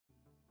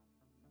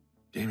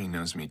Damien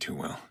knows me too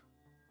well.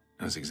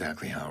 Knows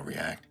exactly how I'll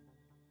react.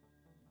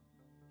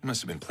 He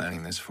must have been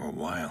planning this for a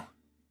while.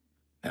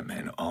 That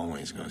man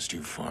always goes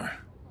too far.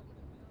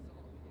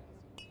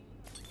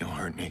 He'll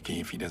hurt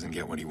Nicky if he doesn't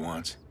get what he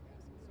wants.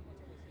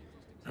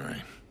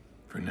 Alright,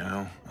 for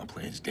now, I'll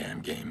play his damn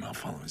game. I'll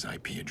follow his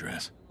IP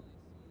address.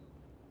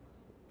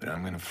 But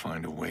I'm gonna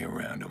find a way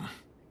around him.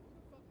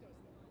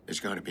 There's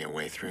gotta be a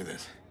way through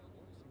this.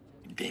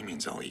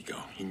 Damien's all ego.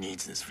 He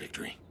needs this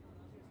victory.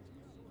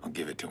 I'll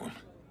give it to him.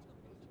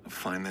 I'll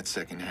find that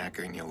second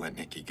hacker and he'll let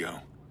Nicky go.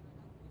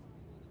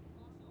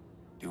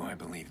 Do I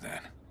believe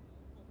that?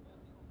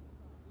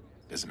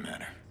 Doesn't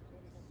matter.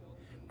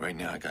 Right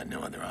now, I got no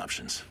other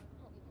options.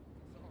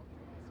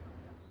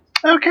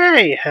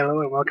 Okay,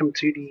 hello and welcome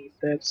to the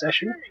third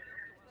session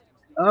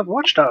of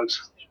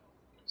Watchdogs.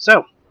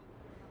 So,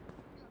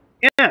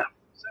 yeah,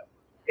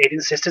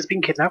 Aiden's sister's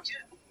been kidnapped.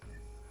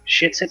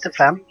 Shit's hit the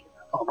fan,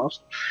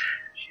 almost.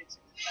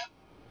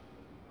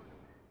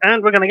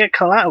 And we're gonna get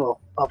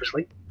collateral,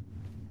 obviously.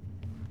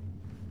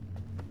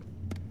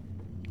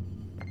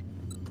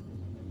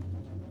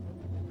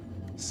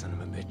 Son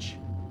of a bitch.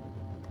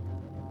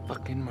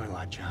 Fucking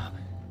Marla job.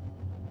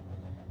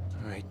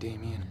 Alright,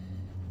 Damien.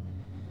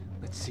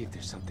 Let's see if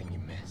there's something you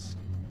missed.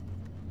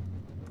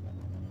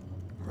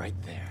 Right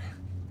there.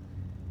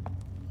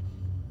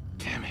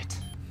 Damn it.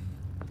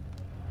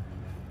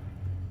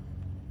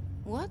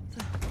 What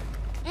the?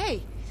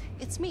 Hey,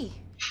 it's me.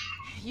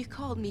 You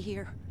called me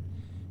here.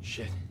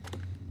 Shit.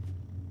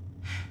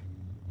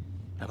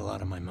 I have a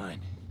lot on my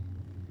mind.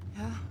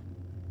 Yeah?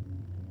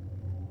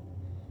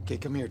 Okay,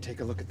 come here, take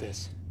a look at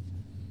this.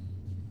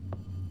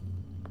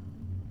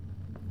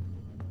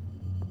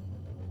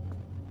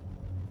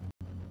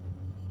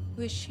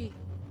 Who is she?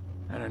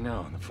 I don't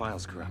know, the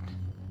file's corrupt. Do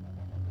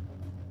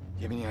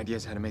you have any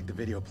ideas how to make the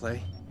video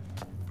play?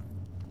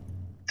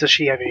 Does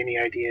she have any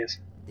ideas?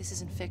 This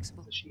isn't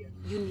fixable.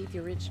 You need the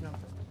original.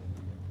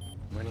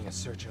 I'm running a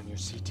search on your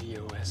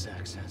CTOS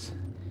access.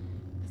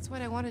 That's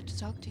what I wanted to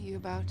talk to you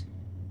about.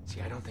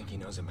 See, I don't think he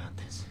knows about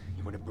this.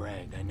 He would have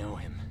bragged, I know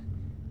him.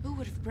 Who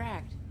would have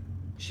bragged?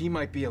 She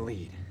might be a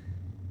lead.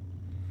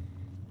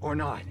 Or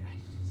not.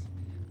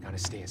 Gotta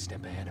stay a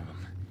step ahead of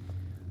him.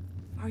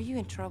 Are you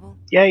in trouble?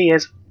 Yeah, he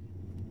is.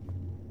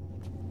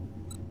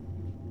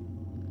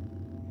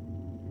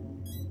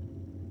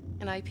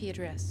 An IP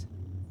address.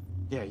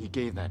 Yeah, he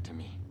gave that to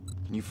me.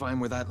 Can you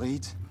find where that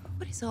leads?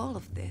 What is all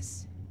of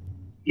this?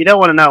 You don't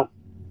want to know.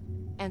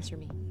 Answer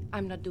me.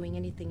 I'm not doing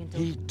anything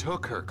until... He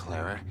took her,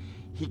 Clara.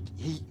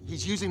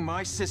 He's using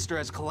my sister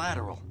as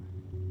collateral.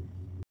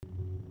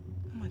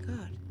 Oh my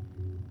god.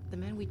 The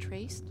man we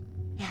traced?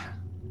 Yeah.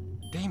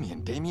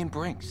 Damien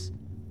Brinks.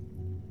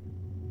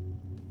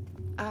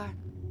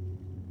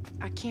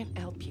 I can't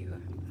help you.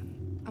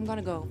 I'm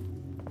gonna go.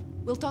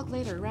 We'll talk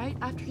later, right?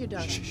 After you're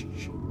done. Shh.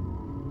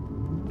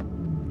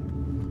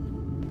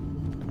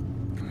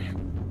 Come here.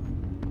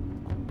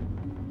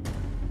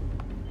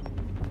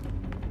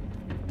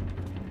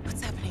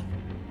 What's happening?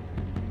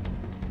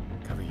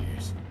 Cover your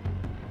ears.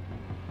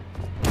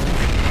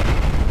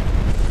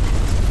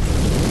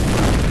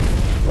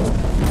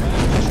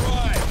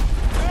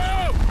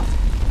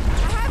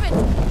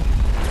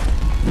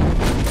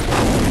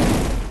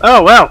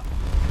 Oh, well.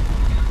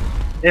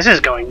 This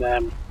is going,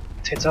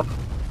 tits up.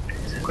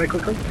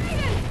 Quickly.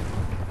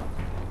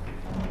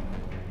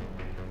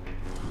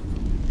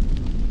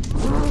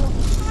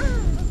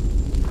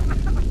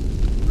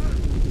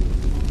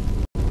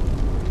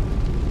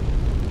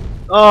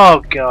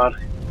 Oh, God.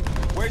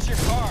 Where's your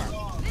car?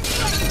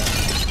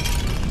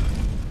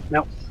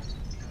 No.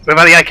 We're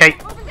by the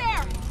AK. Over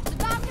there! The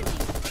balcony!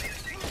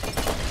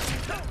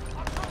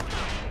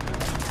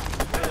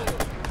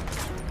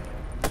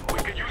 We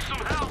could use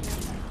some help.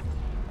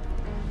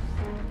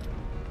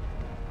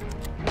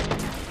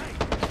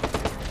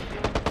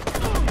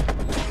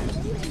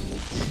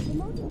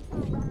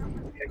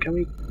 Yeah, can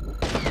we?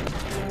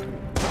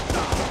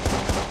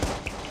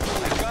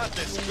 I got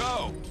this.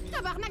 Go.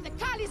 Tabarnak, the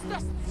calice de...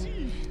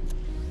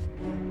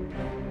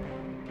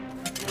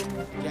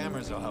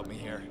 Cameras will help me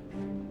here.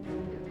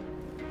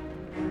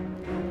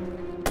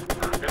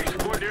 Any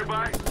support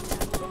nearby?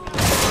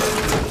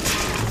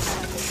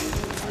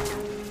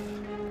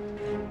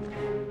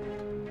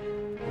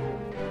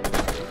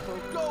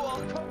 Go,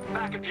 I'll come.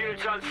 Backup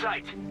units on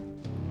site.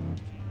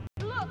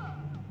 Look!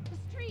 The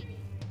street!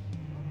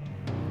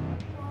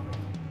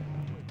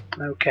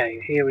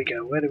 Okay, here we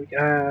go. Where do we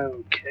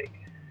go? Okay.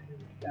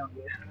 Down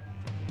here.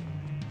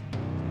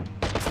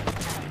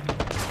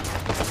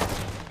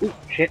 Ooh,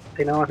 shit,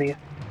 they know I'm here.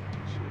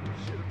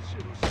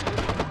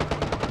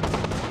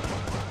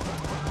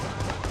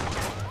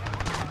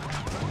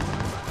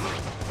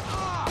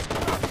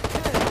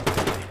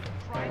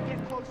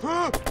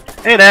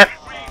 Hey there!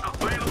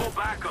 Available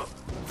backup.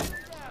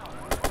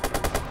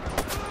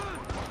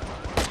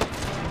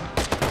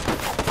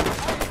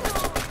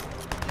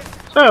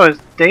 So, has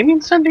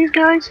Damien sent these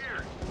guys?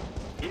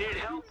 You need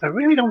help? I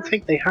really don't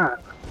think they have.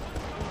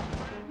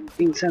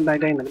 Being sent by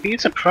Damien. I'd be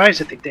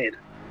surprised if they did.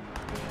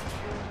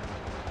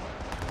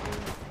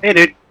 Hey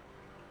dude.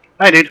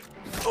 Hi, dude.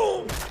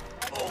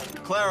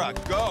 Clara,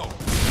 go!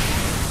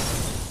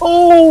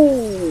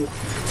 Oh!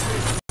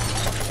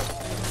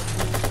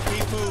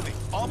 Keep moving.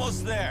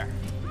 Almost there.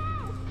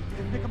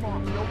 Pick him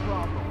off, no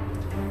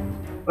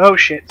problem. Oh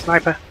shit,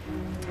 sniper.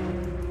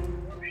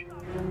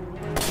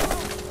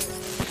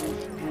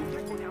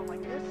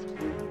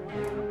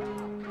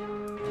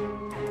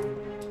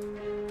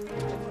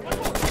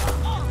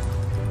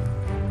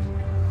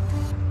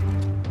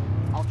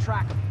 I'll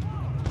track him.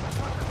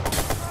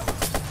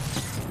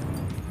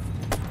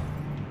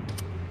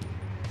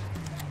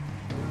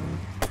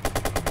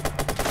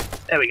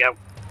 There we go.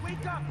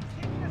 Wake up!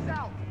 He's taking us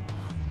out!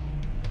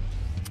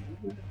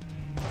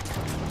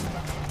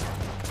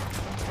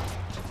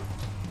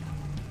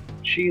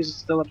 She's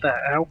still up there.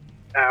 Ow.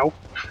 Ow.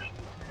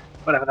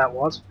 Whatever that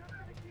was.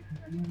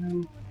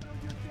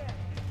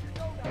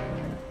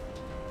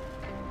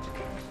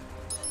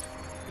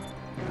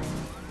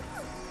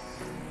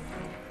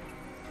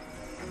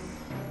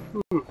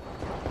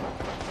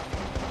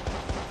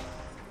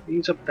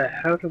 He's up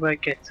there. How do I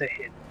get to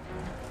him?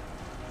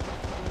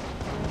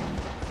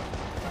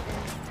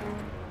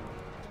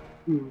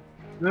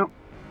 No.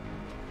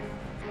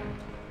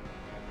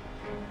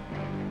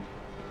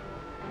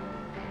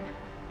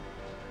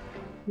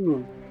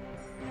 Come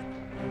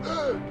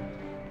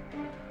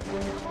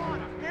on,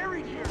 I'm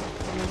buried here!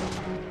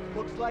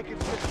 Looks like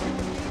it's just you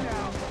and me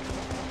now.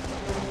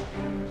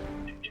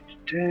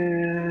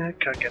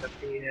 Can't get up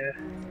here.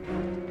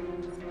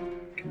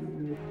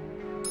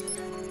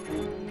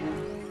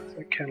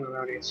 I can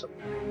around here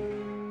somewhere.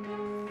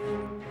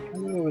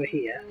 Come over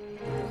here.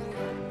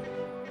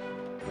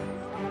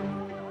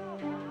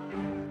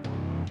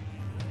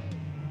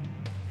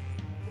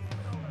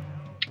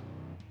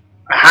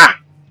 Aha!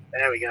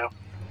 There we go.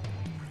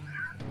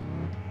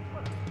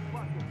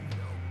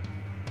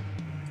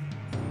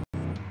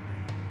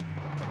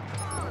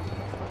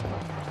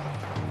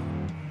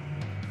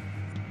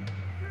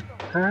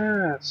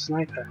 Ah,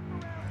 sniper.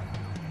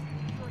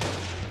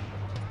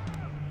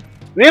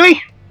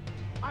 Really?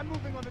 I'm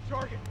moving on the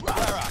target.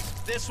 Clara,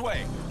 this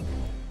way.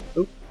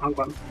 Oh, wrong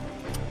button.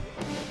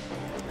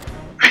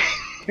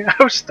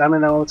 I was standing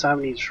there all the time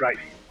and he's right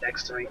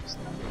next to me.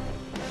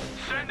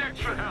 Send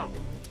extra help.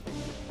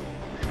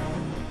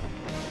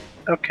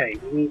 Okay,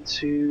 we need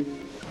to...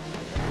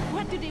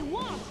 What do they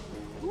want?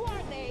 Who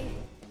are they?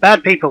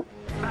 Bad people!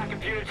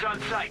 Backup units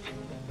on site.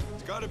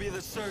 It's gotta be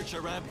the search I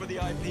ran for the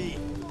IP.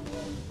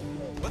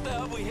 What the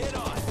hell we hit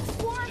on?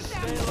 Warn Just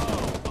them! stay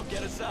low. I'll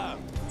get us out.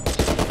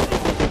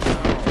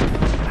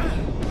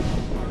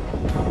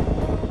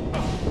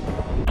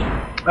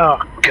 Oh,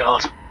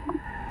 God.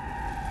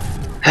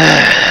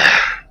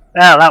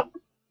 Well, that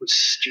was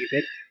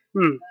stupid.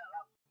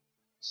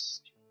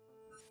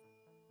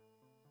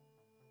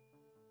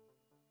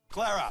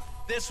 Clara,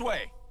 this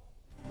way.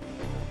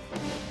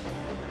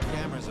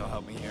 Cameras will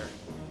help me here.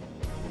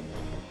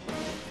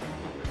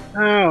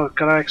 Oh,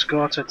 gotta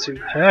escort her to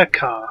her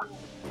car.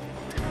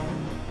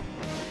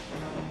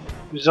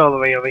 Which is all the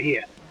way over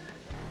here.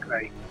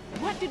 Great.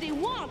 What do they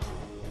want?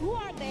 Who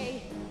are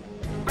they?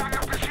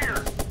 Backup is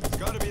here. It's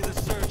gotta be the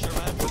search I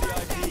ran for the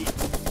IP.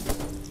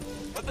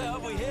 What the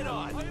hell we hit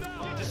on?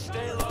 Just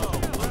stay low.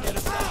 I'll get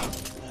us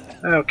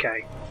out.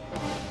 Okay.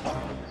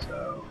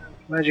 So,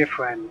 where's your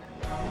friend?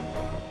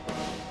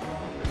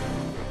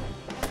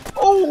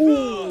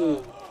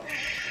 Oh!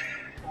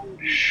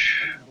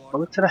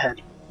 Bullet to the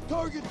head.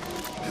 Target.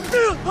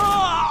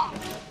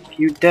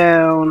 You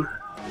down.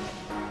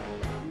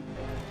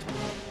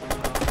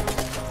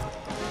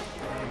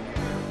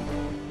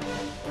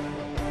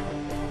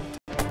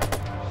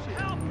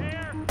 Help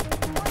here.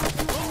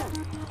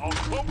 I'll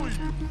cover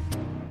you.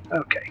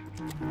 Okay.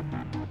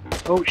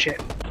 Oh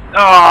shit.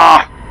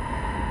 Ah!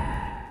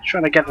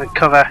 Trying to get the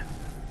cover,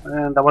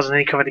 and there wasn't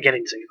any cover to get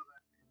into.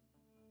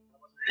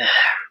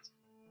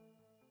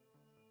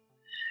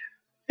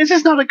 This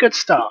is not a good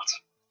start.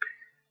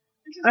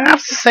 I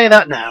have to say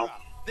that now.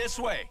 This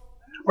way.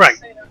 Right,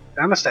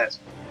 down the stairs.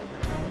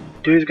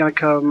 Dude's gonna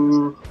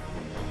come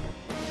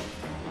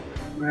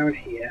around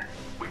here.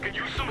 We could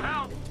use some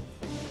help.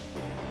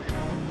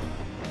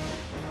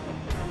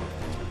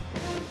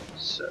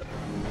 So,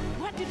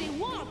 What do they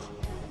want?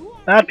 Who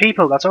are bad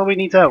people, that's all we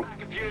need to know.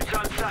 Backup units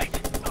on site.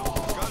 It's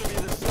gotta be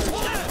the search I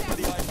ran for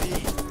the IP.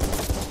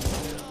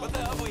 What the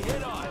hell we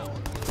hit on?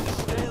 Just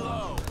stay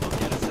low. I'll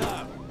get us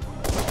out.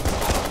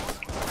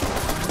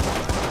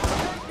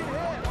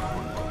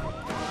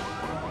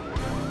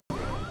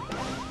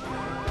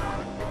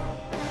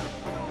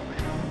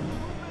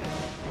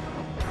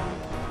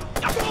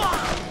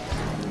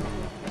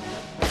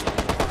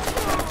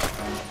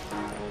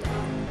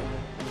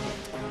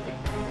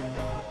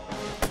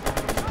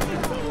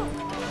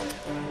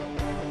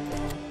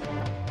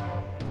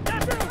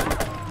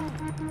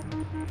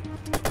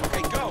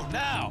 Okay, go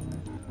now.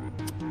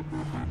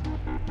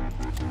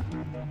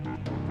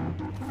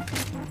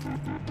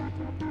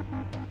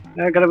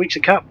 I gotta reach the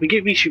cup. Reach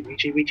it.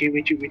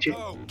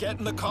 Go. Get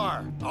in the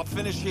car. I'll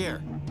finish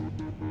here.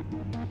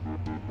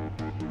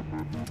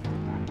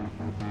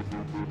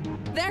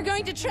 They're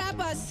going to trap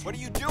us! What are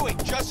you doing?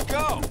 Just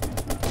go!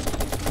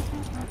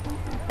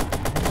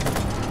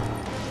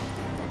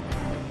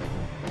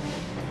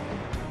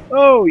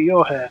 Oh,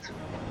 you're hurt.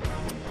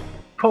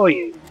 Poor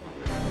you.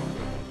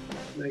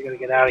 We're gonna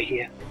get out of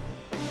here.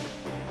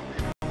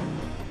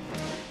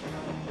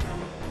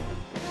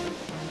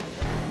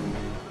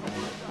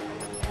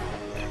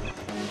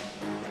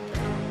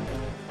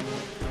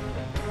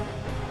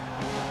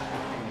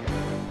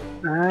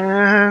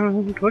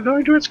 And we're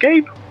going to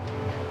escape!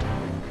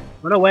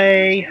 Run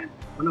away!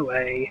 Run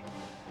away.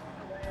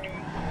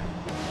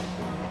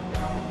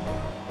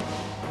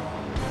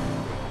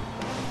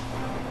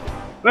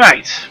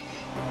 Right.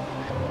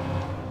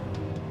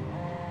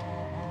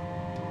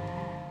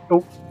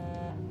 Oh.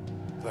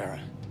 Clara,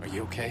 are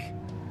you okay?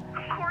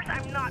 Of course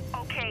I'm not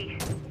okay.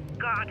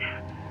 God.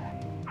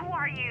 Who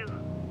are you?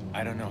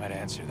 I don't know how to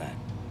answer that.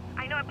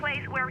 I know a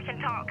place where we can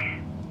talk.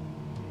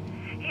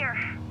 Here.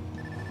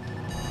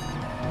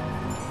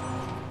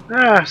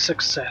 Ah,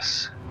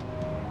 success.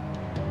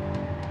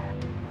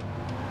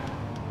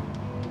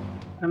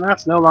 And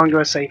that's no longer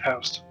a safe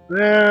house.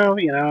 Well,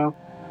 you know.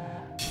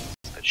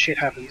 That shit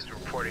happens. He's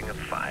reporting a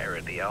fire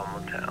at the Elm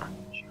Motel.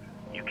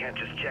 You can't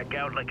just check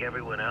out like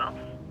everyone else.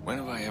 When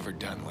have I ever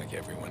done like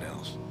everyone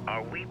else?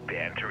 Are we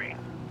bantering?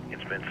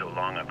 It's been so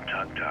long I'm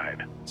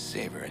tongue-tied.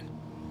 Savor it,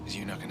 because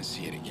you're not going to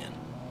see it again.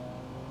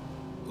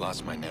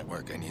 Lost my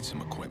network, I need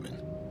some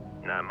equipment.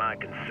 Not my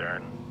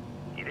concern.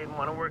 You didn't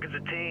want to work as a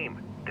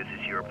team. This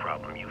is your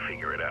problem, you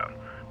figure it out.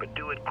 But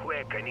do it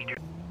quick, I need your...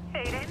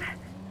 Aiden?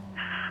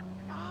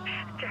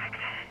 Jax,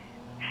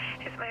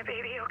 is my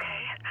baby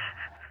okay?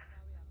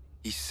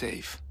 He's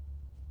safe.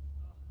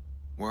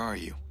 Where are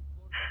you?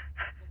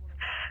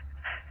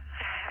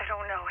 I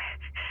don't know.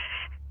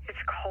 It's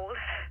cold.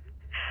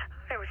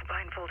 I was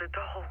blindfolded the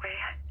whole way.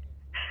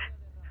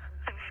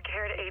 I'm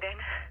scared,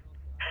 Aiden.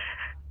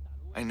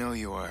 I know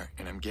you are,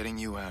 and I'm getting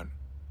you out.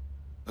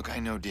 Look, I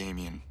know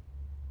Damien.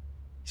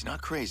 He's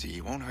not crazy, he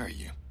won't hurt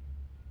you.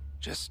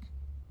 Just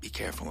be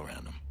careful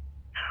around him.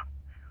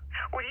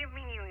 What do you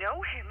mean you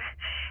know him?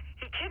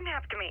 He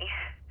kidnapped me.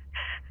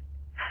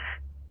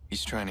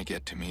 He's trying to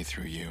get to me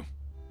through you.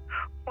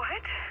 What?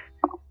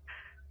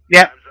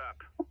 Yep. Time's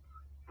up.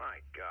 My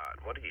God,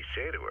 what did you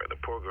say to her? The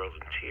poor girl's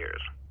in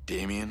tears.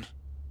 Damien,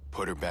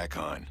 put her back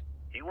on.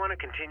 You want to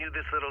continue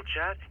this little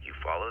chat? You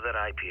follow that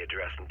IP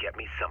address and get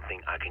me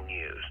something I can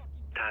use.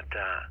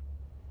 Ta-ta.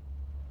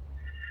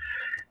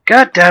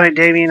 God damn it,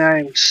 Damien,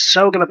 I'm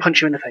so gonna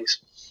punch you in the face.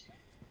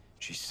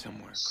 She's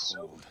somewhere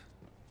cold.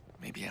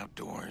 Maybe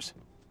outdoors.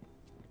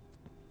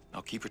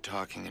 I'll keep her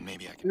talking and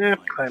maybe I can Yeah,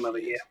 find climb where over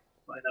she here. is.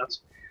 Why not?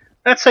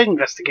 Let's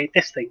investigate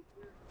this thing.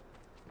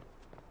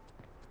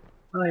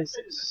 What is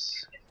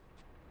this?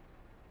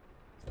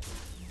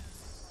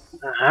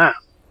 Aha.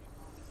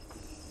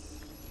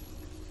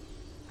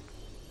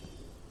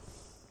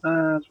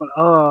 That's one.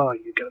 Oh,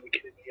 you gotta be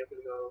kidding me. I'm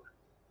gonna go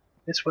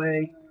this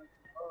way.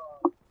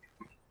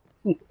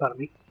 Pardon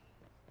me.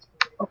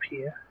 Up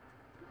here.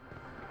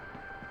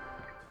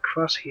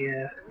 Across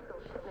here.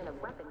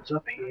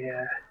 Up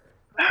here.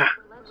 Aha.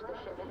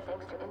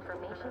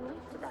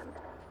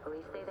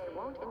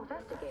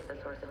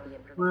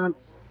 Come on.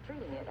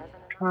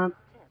 Come on.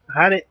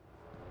 I had it.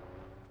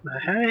 I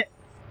had it.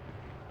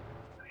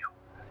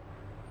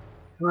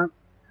 Come on.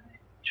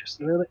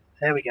 Just a little bit.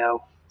 There we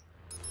go.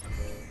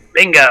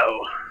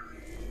 Bingo!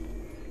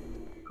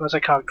 Of course I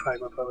can't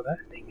climb up over there.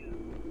 Bingo.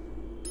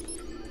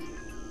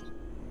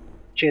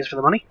 Cheers for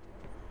the money.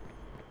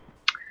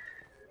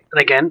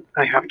 And again,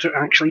 I have to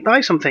actually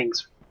buy some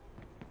things.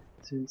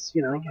 Since,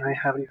 you know, I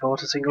haven't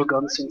bought a single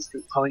gun since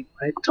the point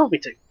where it told me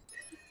to.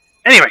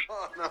 Anyway.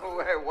 Oh, no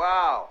way,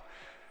 wow.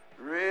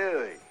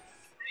 Really?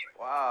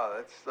 Wow,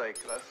 that's like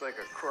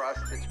a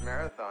cross-stitch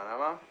marathon, huh,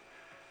 Mom?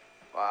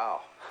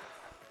 Wow.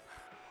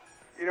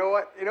 You know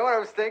what I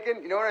was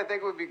thinking? You know what I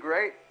think would be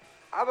great?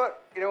 How about,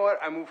 you know what,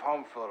 I move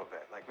home for a little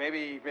bit. Like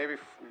maybe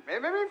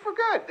for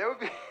good. That would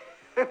be,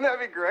 wouldn't that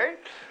be great?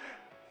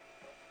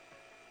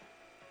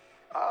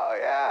 Oh,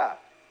 yeah.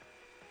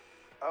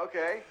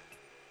 Okay.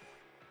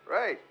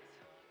 Right.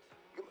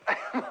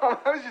 Mom,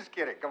 I was just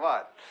kidding. Come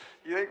on.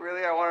 You think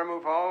really I want to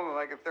move home? I'm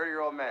like a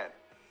 30-year-old man.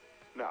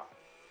 No.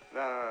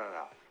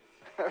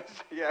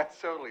 Yeah,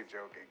 totally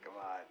joking. Come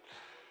on.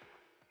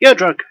 You're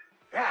drunk.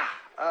 Yeah.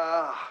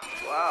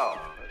 Wow.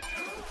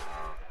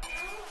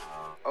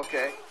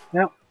 Okay.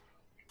 No.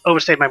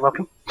 Overstayed my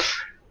welcome.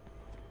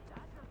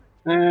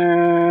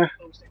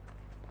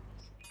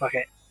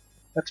 Okay.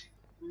 That's.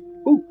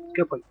 Ooh,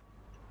 skill point.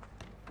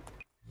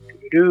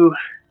 Do.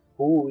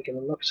 Oh, we can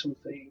unlock some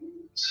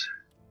things.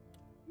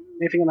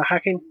 Anything on the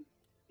hacking?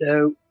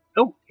 No.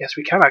 Oh, yes,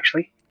 we can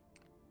actually.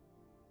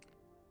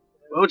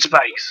 Road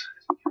spikes.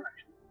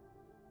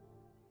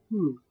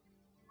 Road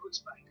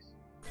spikes.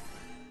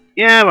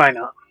 Yeah, why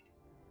not?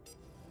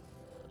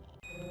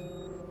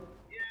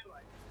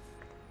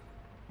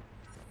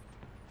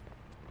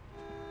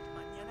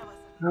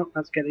 Oh,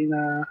 that's getting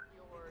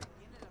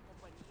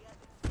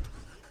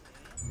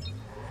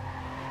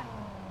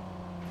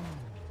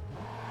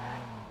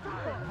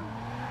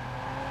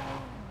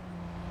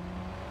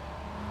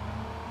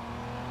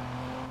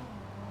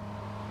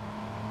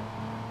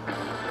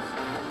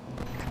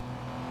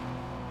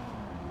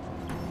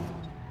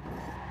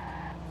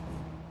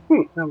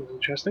That was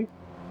interesting.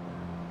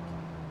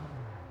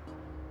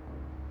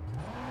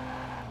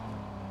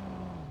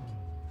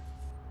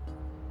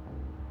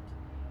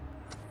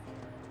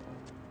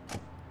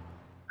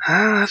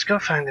 Let's go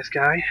find this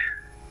guy.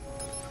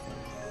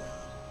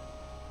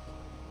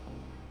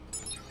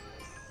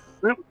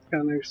 Nope,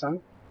 got a new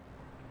song.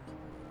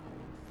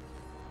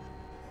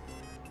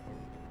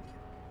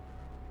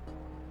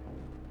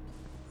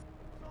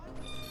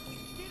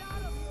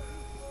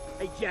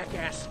 Hey,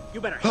 jackass,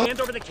 you better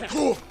hand over the cash.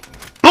 Boom!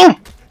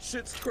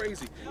 Shit's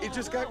crazy. It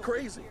just got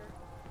crazy.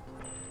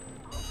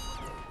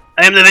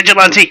 I am the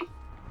vigilante.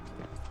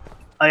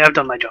 I have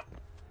done my job.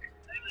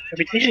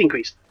 Reputation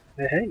increased.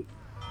 Hey.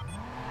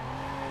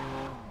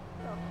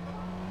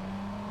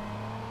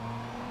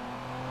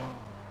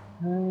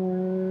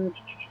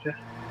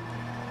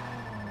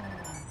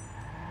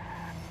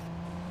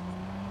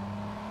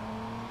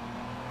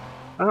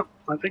 Well,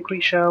 I think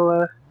we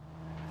shall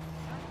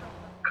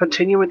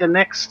continue with the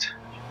next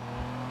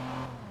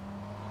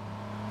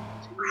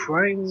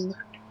crime.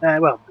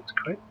 Well, it's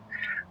crime.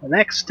 The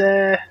next.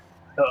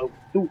 Uh-oh.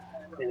 Ooh,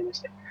 made a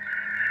mistake.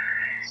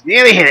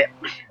 Nearly hit it.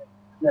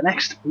 The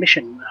next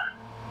mission.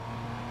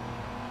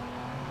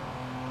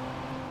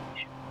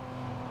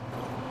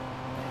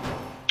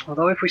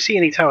 Although if we see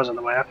any towers on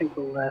the way, I think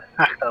we'll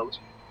hack those.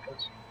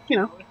 Because, you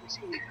know,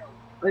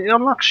 it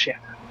unlocks shit.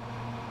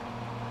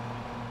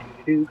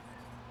 Do-do-do.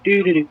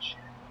 Do-do-do.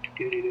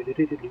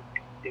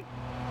 Do-do-do-do-do-do-do.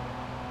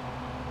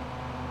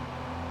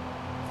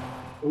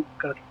 Oh,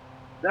 God.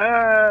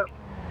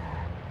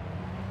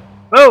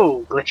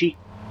 Oh, glitchy.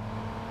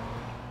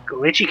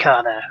 Glitchy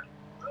car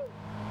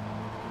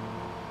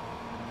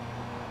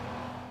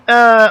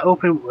there.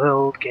 Open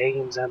world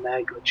games and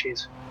their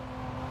glitches.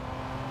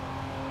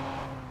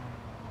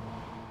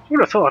 You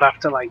would have thought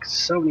after like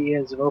so many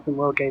years of open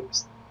world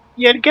games,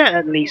 you'd get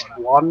at least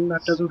one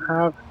that doesn't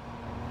have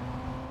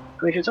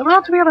glitches.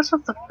 Although to be honest,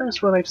 that's the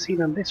first one I've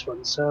seen on this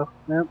one, so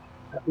no,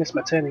 I've missed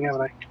my turning,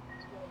 haven't I?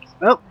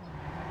 Well,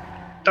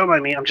 don't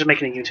mind me, I'm just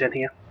making a U-turn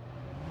here.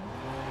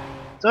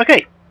 It's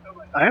okay,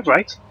 I am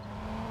right.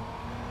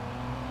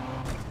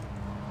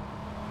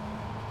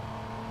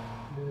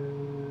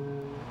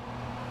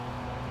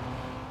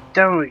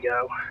 Down we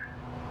go.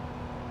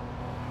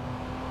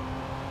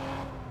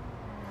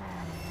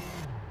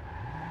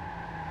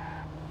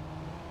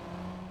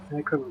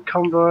 Equipment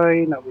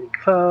convoy, not really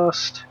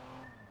fast.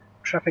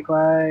 Traffic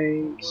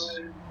lights.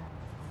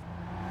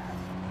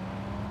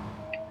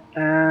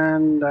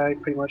 And I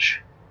pretty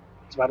much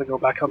was about to go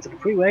back onto the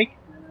freeway.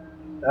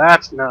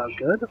 That's not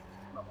good.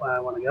 Not where I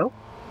want to go.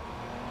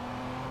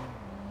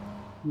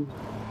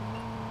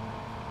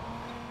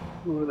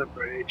 Over the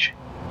bridge.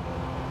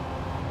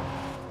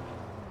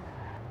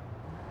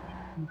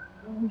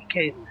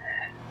 Okay.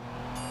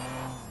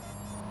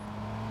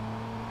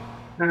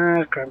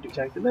 Crime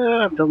detected. No,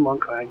 I've done one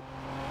crime.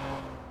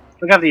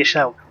 Look after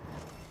yourself.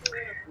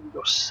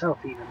 Yourself,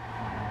 even.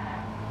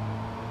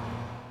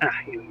 Ah,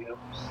 here we go.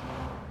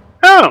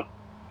 Oh!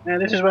 Now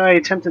this is where I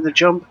attempted to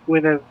jump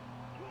with a...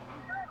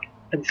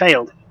 and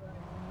failed.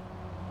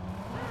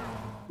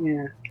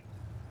 Yeah.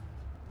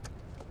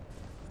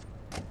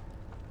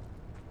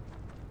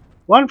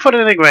 1 foot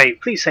in the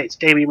grave. Please say it's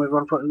Damien with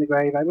 1 foot in the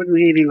grave. I would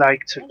really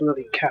like to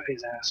bloody cap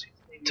his ass.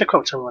 To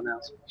quote someone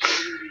else.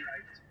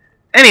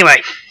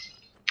 Anyway.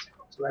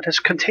 Let us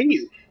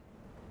continue.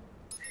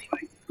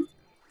 Anyway.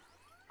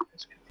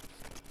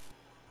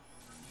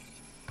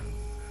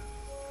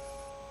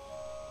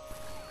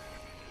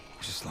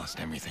 I just lost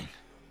everything.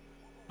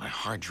 My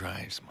hard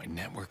drives, my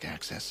network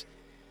access.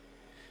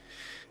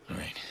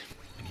 Alright,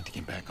 I need to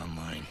get back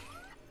online.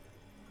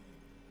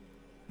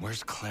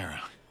 Where's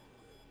Clara?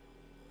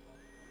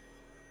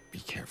 Be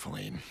careful,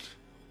 Aiden.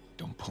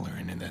 Don't pull her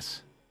into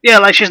this. Yeah,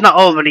 like she's not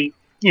already,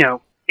 you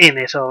know, in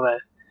it or